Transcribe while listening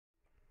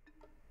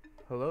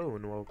Hello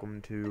and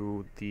welcome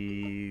to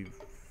the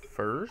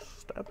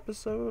first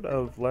episode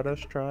of Let Us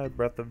Try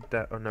Breath of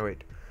Death. Oh no,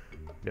 wait.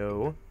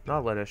 No,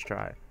 not Let Us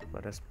Try.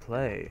 Let Us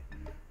Play.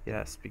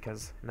 Yes,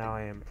 because now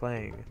I am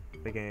playing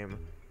the game,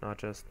 not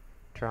just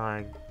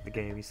trying the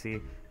game. You see,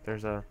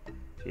 there's a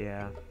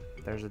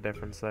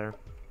difference there.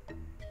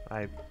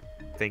 I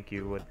think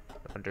you would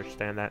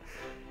understand that.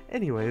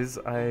 Anyways,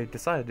 I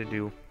decided to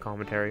do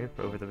commentary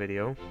over the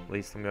video. At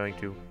least I'm going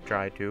to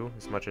try to,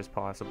 as much as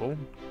possible.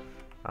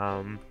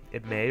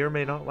 It may or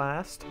may not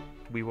last.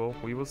 We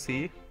will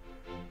see.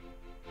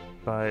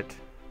 But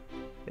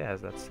yeah,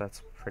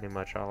 that's pretty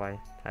much all I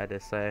had to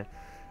say.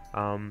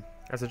 I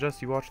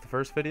suggest you watch the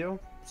first video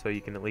so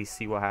you can at least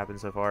see what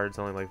happens so far. It's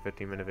only like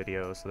 15-minute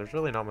video, so there's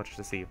really not much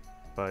to see.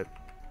 But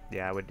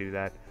yeah, I would do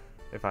that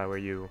if I were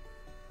you.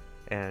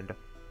 And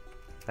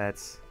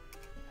that's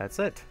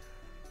it.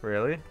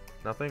 Really?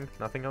 Nothing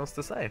else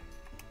to say.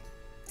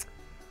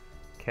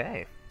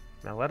 Okay.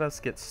 Now let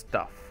us get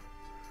stuff.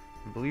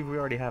 I believe we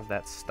already have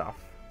that stuff,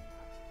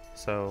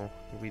 so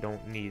we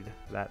don't need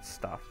that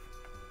stuff.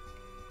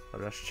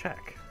 Let us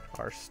check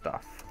our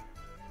stuff.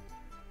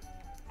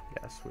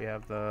 Yes, we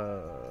have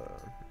the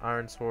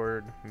iron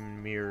sword,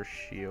 mirror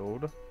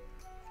shield.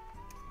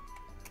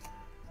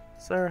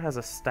 Sarah has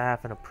a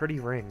staff and a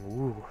pretty ring.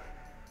 Ooh,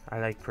 I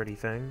like pretty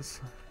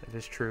things. It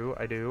is true,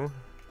 I do.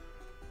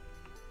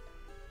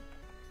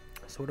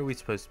 So what are we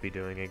supposed to be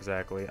doing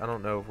exactly? I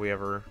don't know if we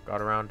ever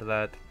got around to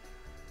that.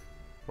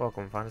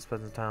 Welcome, finest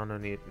pets in town, no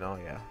need. Oh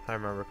yeah, I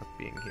remember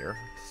being here.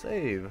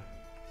 Save!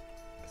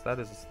 Because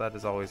that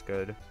is always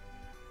good.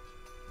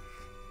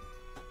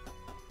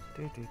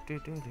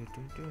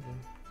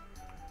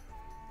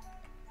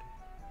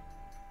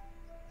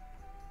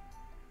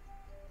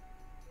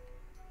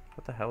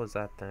 What the hell is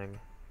that thing?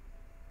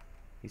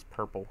 He's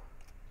purple.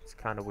 It's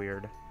kind of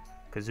weird.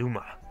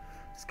 Kazuma.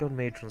 Skilled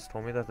matrons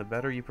told me that the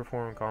better you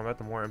perform in combat,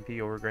 the more MP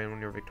you'll regain when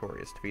you're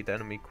victorious. Defeat the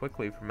enemy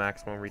quickly for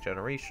maximum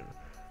regeneration.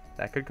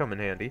 That could come in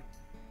handy.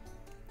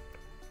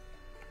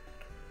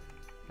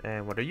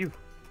 And what are you?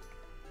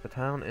 The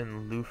town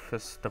in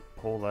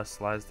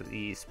Lufistopolis lies to the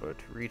east, but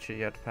to reach it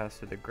you have to pass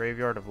through the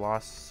graveyard of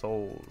lost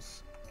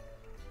souls.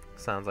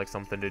 Sounds like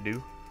something to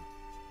do.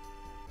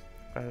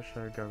 I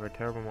shall discover a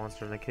terrible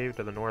monster in the cave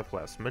to the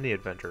northwest. Many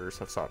adventurers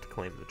have sought to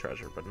claim the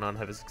treasure, but none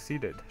have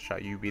succeeded.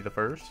 Shall you be the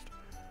first?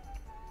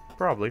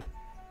 Probably.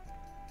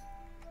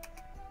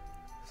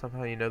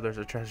 Somehow you know there's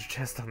a treasure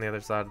chest on the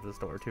other side of this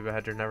door. Too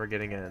bad you're never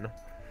getting in.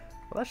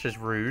 Well, that's just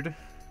rude.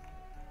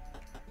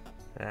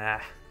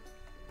 Ah,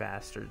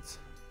 bastards.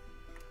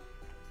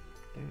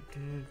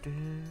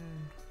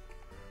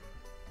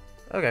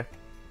 Okay,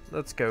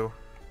 let's go.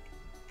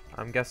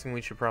 I'm guessing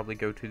we should probably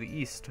go to the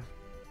east.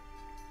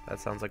 That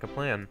sounds like a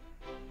plan.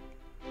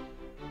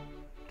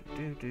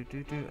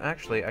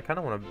 Actually, I kind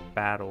of want to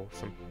battle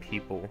some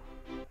people.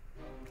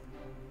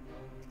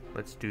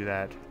 Let's do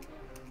that.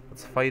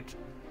 Let's fight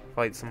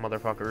some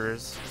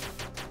motherfuckers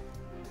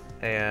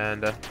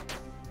and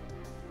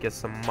get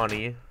some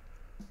money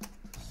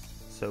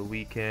so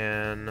we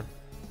can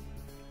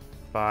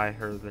buy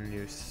her the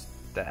new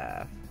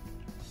staff.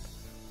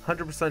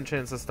 100%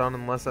 chance to stun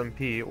unless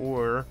MP,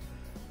 or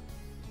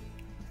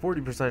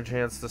 40%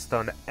 chance to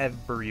stun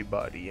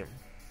everybody.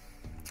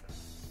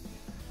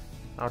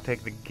 I'll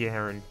take the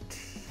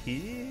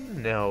guarantee.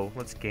 No,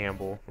 let's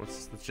gamble.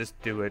 Let's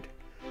just do it.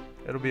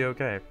 It'll be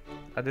okay.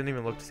 I didn't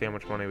even look to see how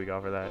much money we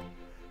got for that.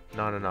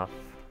 Not enough.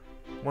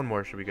 One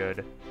more should be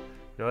good.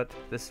 You know what?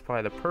 This is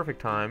probably the perfect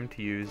time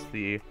to use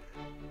the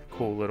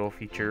cool little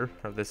feature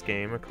of this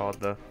game called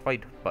the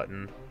fight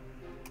button.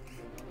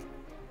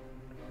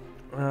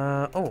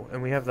 Oh,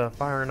 and we have the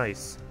fire and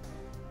ice.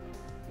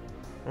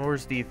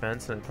 Lowers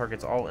defense and it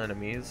targets all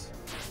enemies.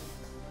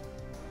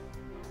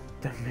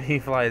 The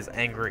Beefly is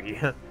angry.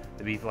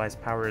 The Beefly's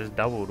power is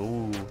doubled.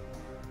 Ooh.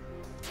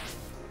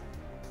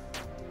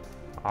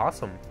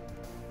 Awesome.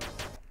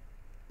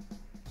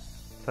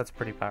 That's a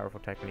pretty powerful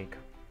technique.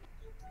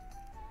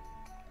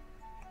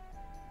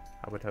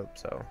 I would hope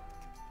so.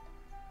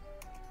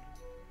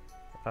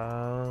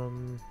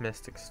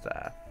 Mystic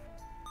Staff.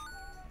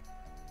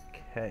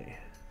 Okay,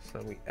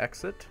 so we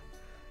exit.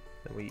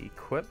 Then we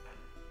equip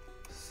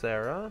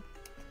Sarah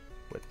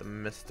with the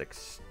Mystic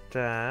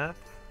Staff.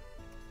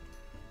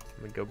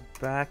 We go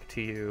back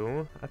to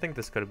you. I think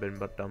this could have been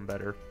done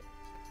better.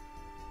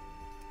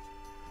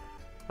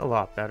 A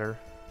lot better.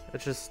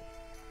 It's just,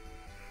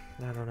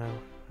 I don't know.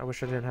 I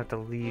wish I didn't have to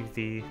leave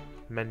the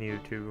menu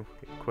to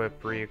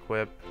equip,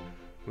 re-equip,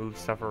 move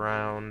stuff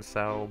around,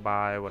 sell,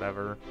 buy,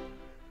 whatever.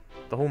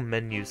 The whole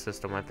menu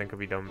system I think could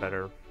be done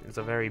better. It's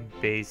a very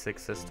basic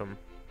system.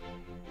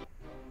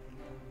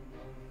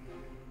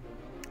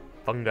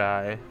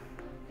 Fungi.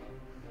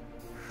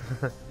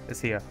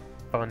 Is he a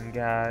fun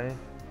guy?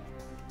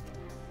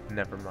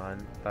 Never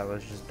mind. That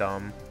was just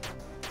dumb.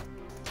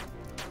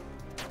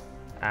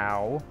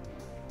 Ow.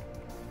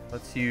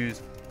 Let's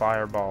use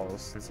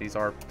fireballs since these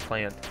are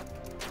plant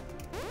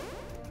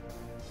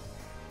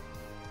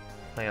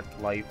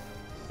life.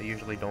 They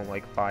usually don't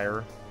like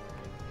fire.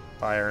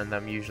 Fire and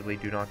them usually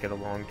do not get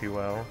along too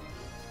well.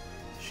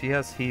 she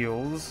has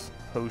heals,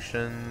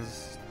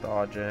 potions,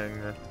 dodging,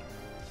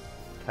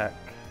 tech.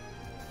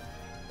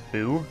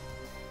 Boo?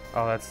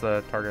 Oh, that's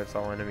the targets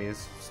all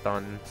enemies,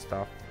 stun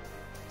stuff.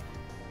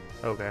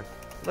 Okay,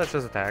 let's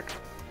just attack.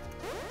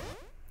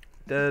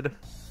 Dead.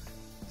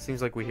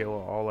 Seems like we heal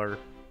all our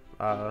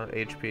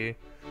HP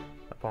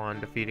upon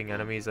defeating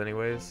enemies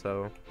anyways,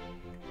 so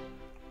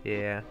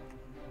yeah.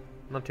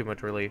 Not too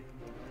much really.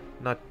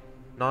 Not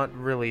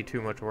really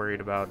too much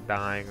worried about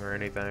dying or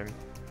anything.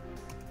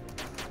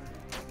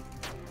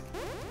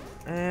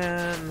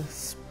 And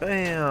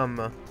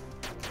spam!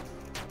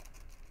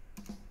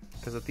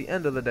 Because at the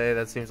end of the day,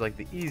 that seems like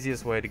the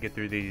easiest way to get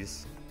through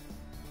these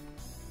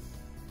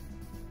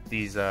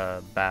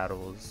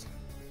battles.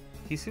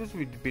 He seems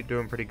to be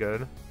doing pretty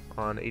good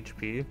on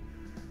HP,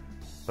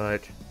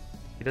 but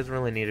he doesn't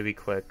really need to be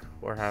quick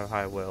or have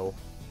high will.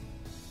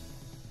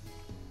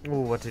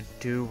 Ooh, what to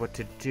do, what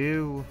to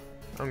do.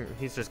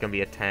 He's just gonna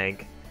be a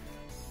tank.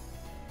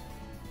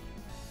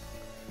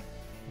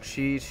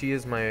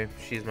 She's my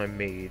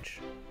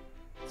mage.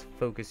 Let's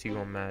focus you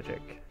on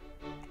magic.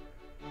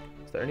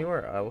 Is there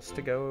anywhere else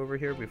to go over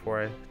here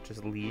before I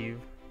just leave?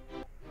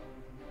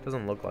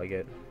 Doesn't look like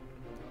it.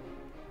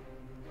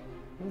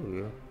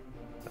 Ooh,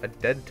 a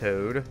dead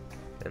toad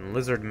and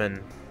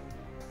lizardmen.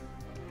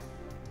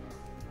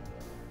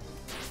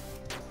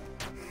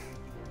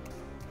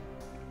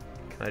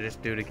 Can I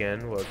just do it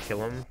again? Will it kill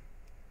him?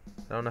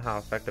 I don't know how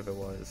effective it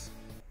was.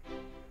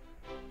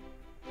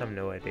 I have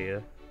no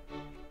idea.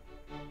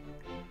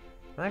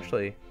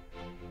 Actually,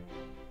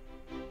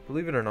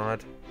 believe it or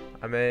not,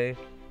 I may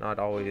not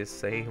always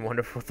say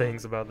wonderful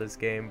things about this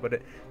game,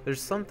 but there's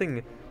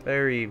something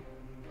very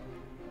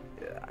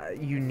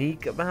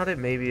unique about it.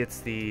 Maybe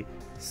it's the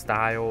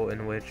style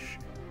in which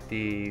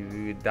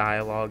the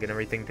dialogue and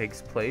everything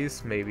takes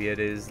place. Maybe it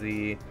is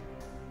the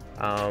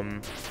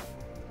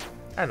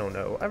I don't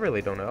know. I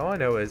really don't know. All I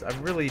know is I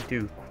really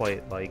do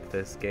quite like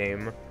this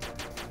game.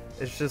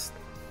 It's just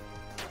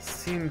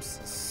seems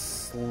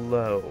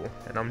slow,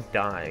 and I'm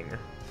dying.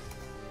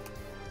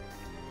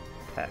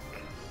 Tech,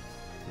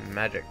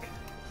 magic,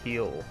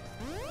 heal.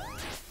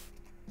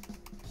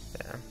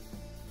 Yeah,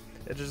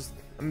 it just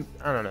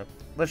I don't know.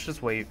 Let's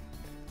just wait.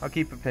 I'll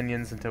keep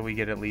opinions until we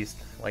get at least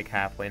like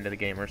halfway into the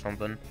game or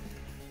something.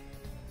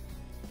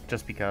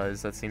 Just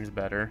because that seems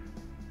better.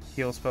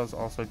 Heal spells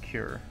also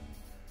cure.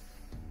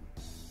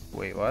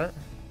 Wait, what?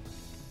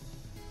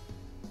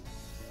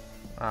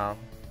 Oh.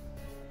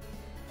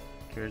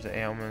 Cures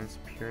ailments,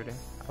 purity.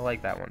 I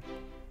like that one.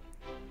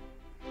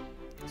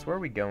 So where are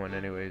we going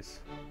anyways?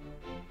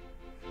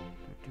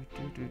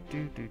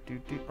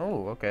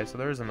 Oh, okay, so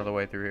there is another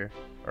way through here.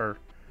 Or,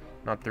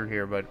 not through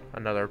here, but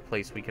another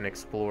place we can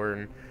explore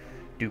and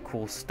do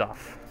cool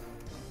stuff.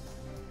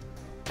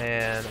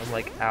 And I'm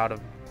like out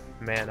of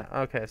mana.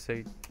 Okay,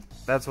 so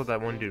that's what that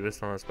one dude was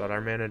telling us about.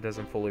 Our mana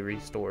doesn't fully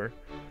restore.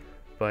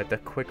 But the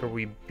quicker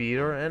we beat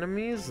our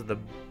enemies, the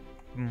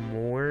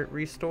more it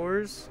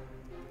restores.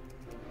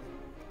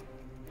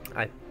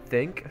 I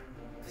think.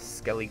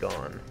 Skelly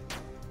gone.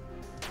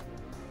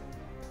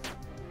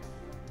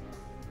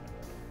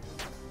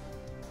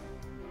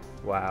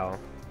 Wow.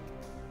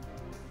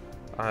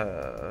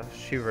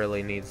 She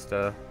really needs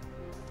to...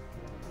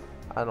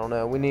 I don't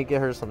know, we need to get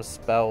her some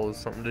spells,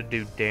 something to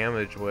do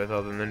damage with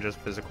other than just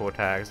physical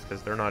attacks,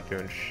 because they're not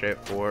doing shit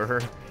for her.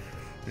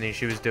 And then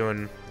she was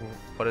doing,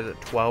 what is it,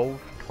 12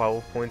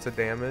 points of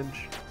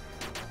damage?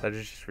 That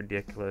is just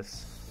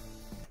ridiculous.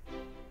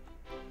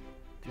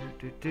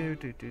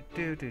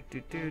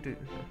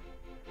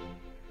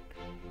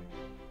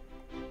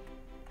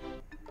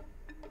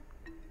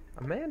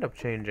 I may end up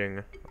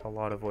changing a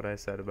lot of what I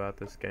said about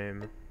this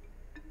game.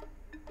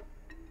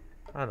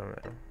 I don't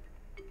know.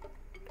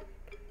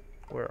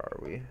 Where are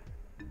we?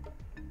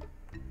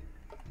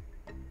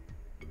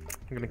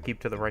 I'm gonna keep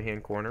to the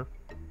right-hand corner.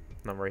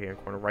 Not right-hand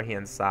corner,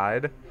 right-hand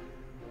side.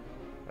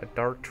 A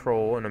dark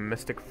troll and a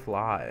mystic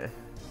fly.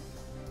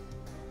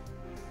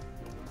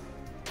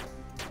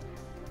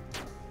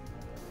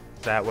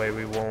 That way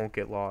we won't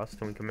get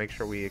lost and we can make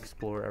sure we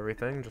explore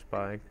everything just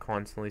by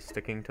constantly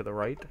sticking to the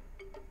right.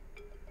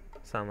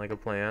 Sound like a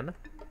plan?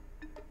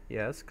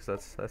 Yes, because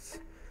that's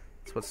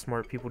what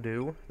smart people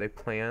do. They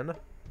plan.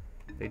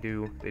 They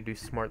do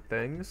smart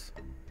things.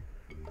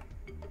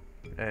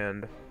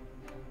 And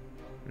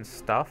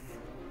stuff.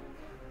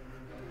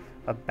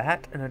 A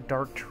bat and a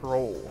dark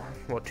troll.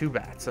 Well, 2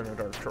 bats and a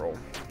dark troll.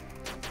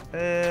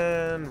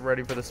 And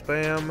ready for the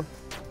spam.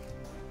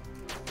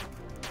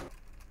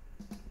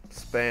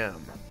 Spam.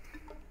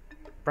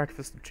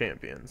 Breakfast of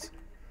Champions.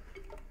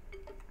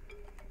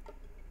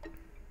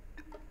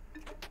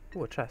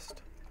 Ooh, a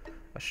chest.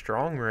 A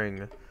strong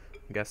ring.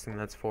 I'm guessing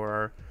that's for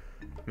our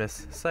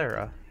Miss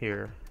Sarah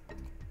here.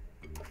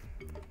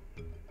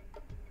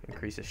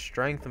 Increases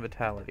strength and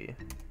vitality.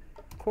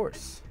 Of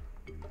course.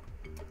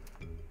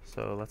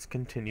 So let's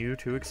continue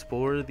to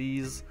explore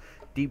these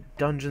deep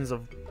dungeons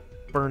of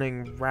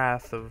burning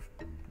wrath of,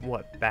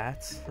 what,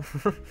 bats?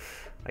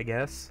 I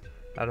guess?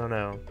 I don't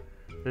know.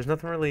 There's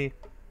nothing really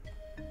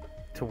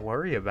to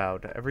worry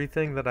about.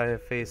 Everything that I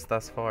have faced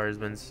thus far has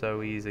been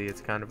so easy,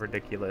 it's kind of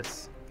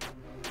ridiculous.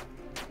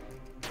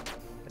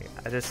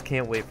 I just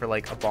can't wait for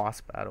like a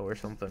boss battle or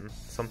something.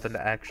 Something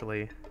to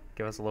actually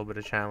give us a little bit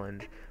of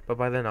challenge. But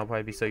by then I'll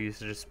probably be so used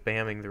to just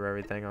spamming through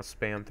everything, I'll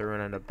spam through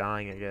and end up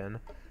dying again.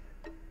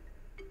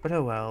 But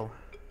oh well.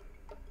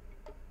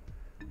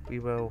 We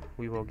will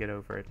get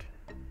over it.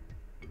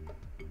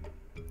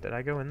 Did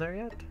I go in there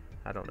yet?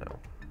 I don't know.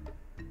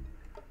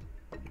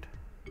 Wait.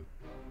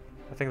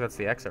 I think that's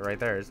the exit right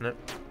there, isn't it?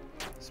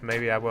 So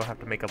maybe I will have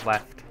to make a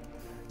left.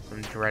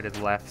 Some dreaded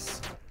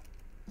lefts.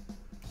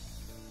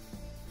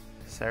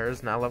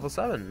 Sarah's now level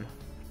 7.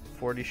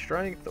 40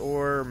 strength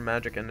or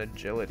magic and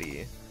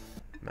agility.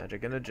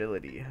 Magic and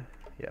agility.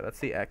 Yeah, that's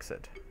the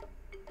exit.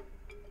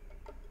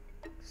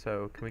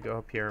 So can we go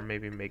up here and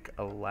maybe make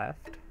a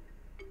left?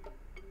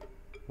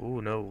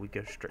 Ooh, no, we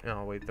go straight.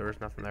 Oh, wait, there was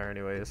nothing there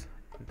anyways.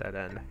 Dead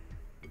end.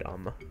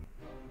 Dumb.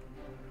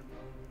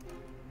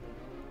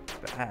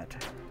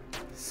 That.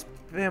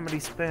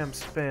 Spammity spam,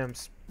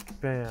 spam,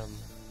 spam.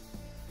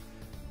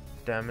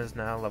 Dem is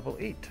now level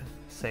 8.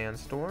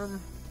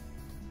 Sandstorm.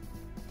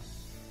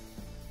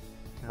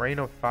 Rain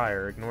of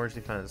Fire. Ignores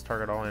defense.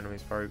 Target all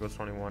enemies. Fire equals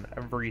 21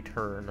 every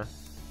turn.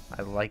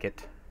 I like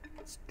it.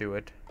 Let's do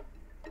it.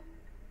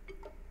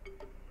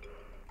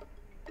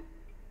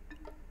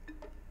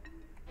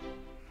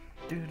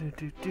 Is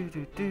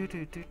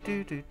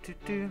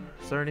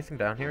there anything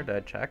down here? Did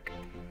I check?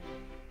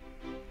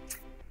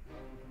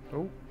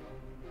 Oh.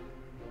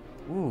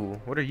 Ooh,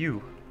 what are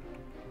you?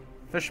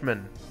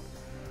 Fishmen.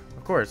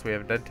 Of course, we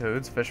have dead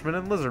toads, fishmen,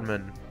 and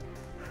lizardmen.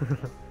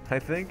 I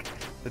think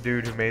the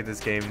dude who made this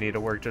game need to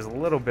work just a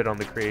little bit on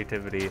the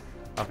creativity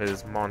of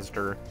his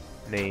monster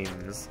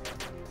names.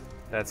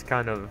 That's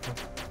kind of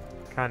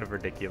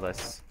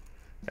ridiculous.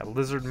 Got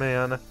lizard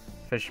man,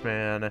 fish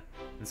man,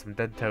 and some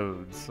dead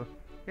toads.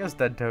 I guess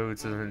dead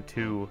toads isn't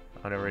too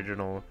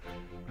unoriginal,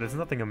 but it's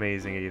nothing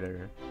amazing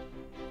either.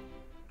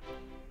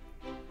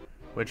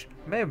 Which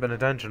may have been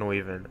intentional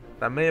even.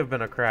 That may have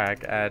been a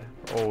crack at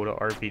old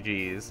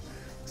RPGs,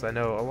 because I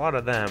know a lot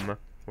of them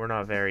were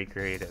not very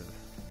creative.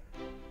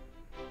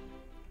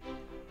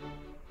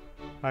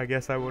 I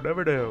guess I will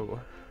never know.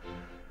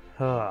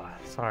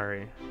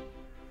 Sorry.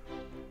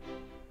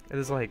 It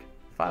is like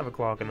 5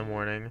 o'clock in the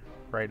morning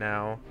right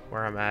now,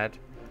 where I'm at.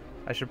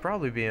 I should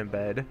probably be in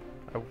bed.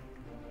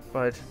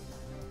 But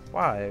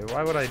why?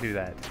 Why would I do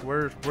that?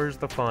 Where's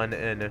the fun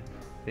in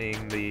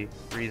being the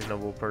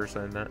reasonable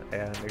person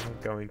and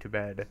going to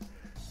bed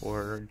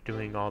or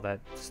doing all that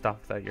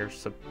stuff that you're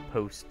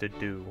supposed to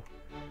do?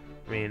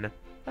 I mean,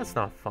 that's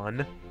not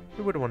fun.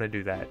 Who would want to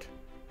do that?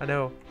 I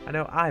know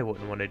I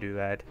wouldn't want to do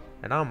that,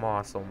 and I'm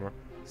awesome.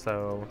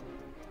 So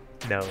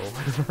no.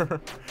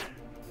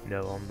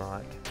 No, I'm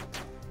not.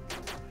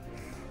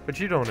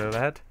 But you don't know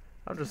that.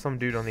 I'm just some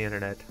dude on the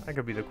internet. I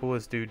could be the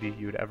coolest dude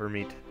you'd ever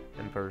meet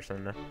in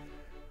person,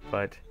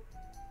 but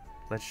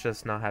let's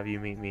just not have you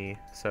meet me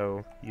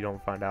so you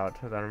don't find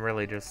out that I'm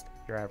really just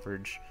your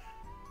average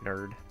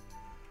nerd.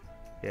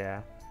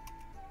 Yeah.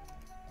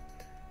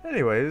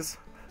 Anyways.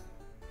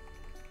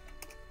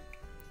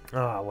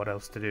 What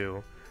else to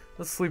do?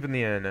 Let's sleep in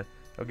the inn.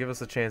 It'll give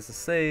us a chance to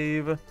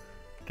save,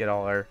 get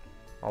all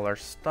our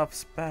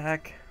stuffs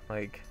back,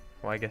 like,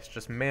 well, I guess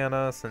just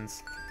mana,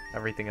 since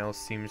everything else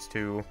seems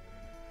to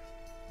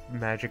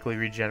magically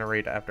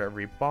regenerate after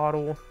every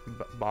battle,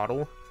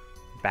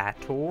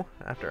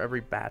 after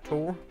every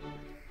battle.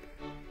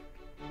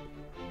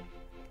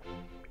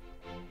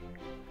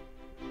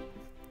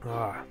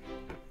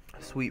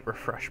 Sweet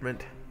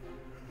refreshment.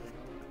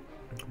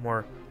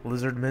 More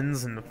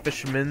lizardmans and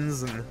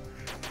fishmans and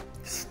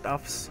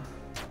stuffs.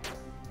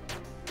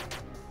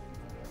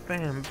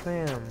 Bam,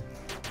 bam.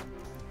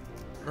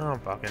 Oh,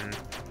 fucking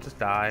just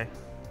die.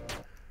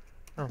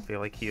 I don't feel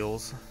like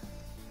heals.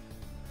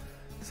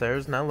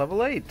 Sarah's now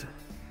level 8.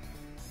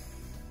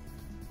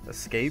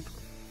 Escape.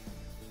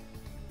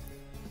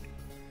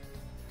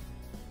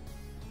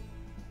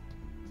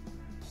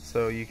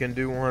 So you can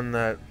do one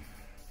that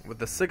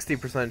with a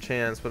 60%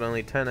 chance but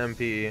only 10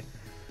 MP,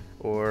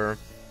 or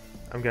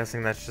I'm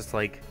guessing that's just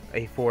like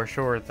a for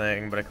sure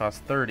thing, but it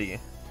costs 30.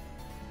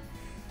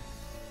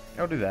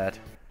 I'll do that.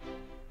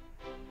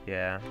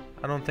 Yeah,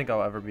 I don't think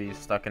I'll ever be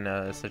stuck in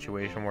a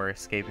situation where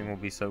escaping will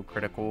be so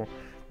critical.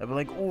 I'll be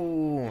like,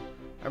 ooh,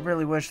 I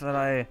really wish that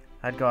I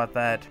had got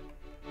that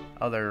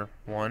other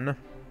one.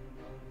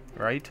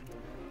 Right?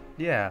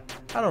 Yeah,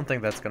 I don't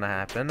think that's gonna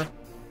happen.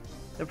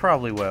 It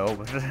probably will,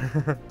 but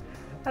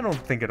I don't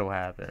think it'll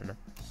happen.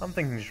 I'm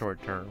thinking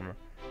short term,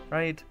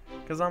 right?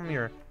 Because I'm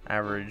your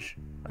average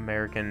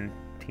American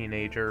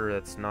teenager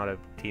that's not a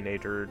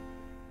teenager,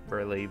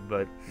 really,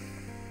 but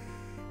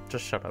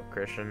just shut up,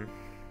 Christian.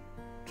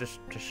 Just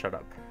shut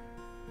up.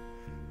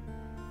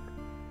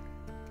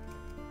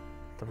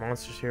 The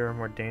monsters here are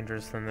more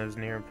dangerous than those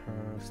near.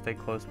 Stay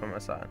close by my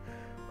side.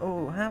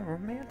 Oh, how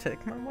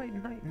romantic! My white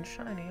knight in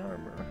shiny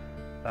armor.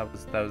 That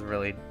was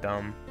really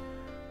dumb.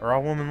 Are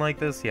all women like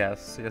this?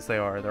 Yes, yes they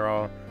are. They're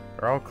all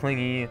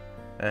clingy,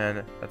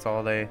 and that's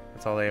all they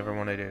ever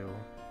want to do.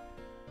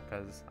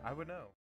 because I would know.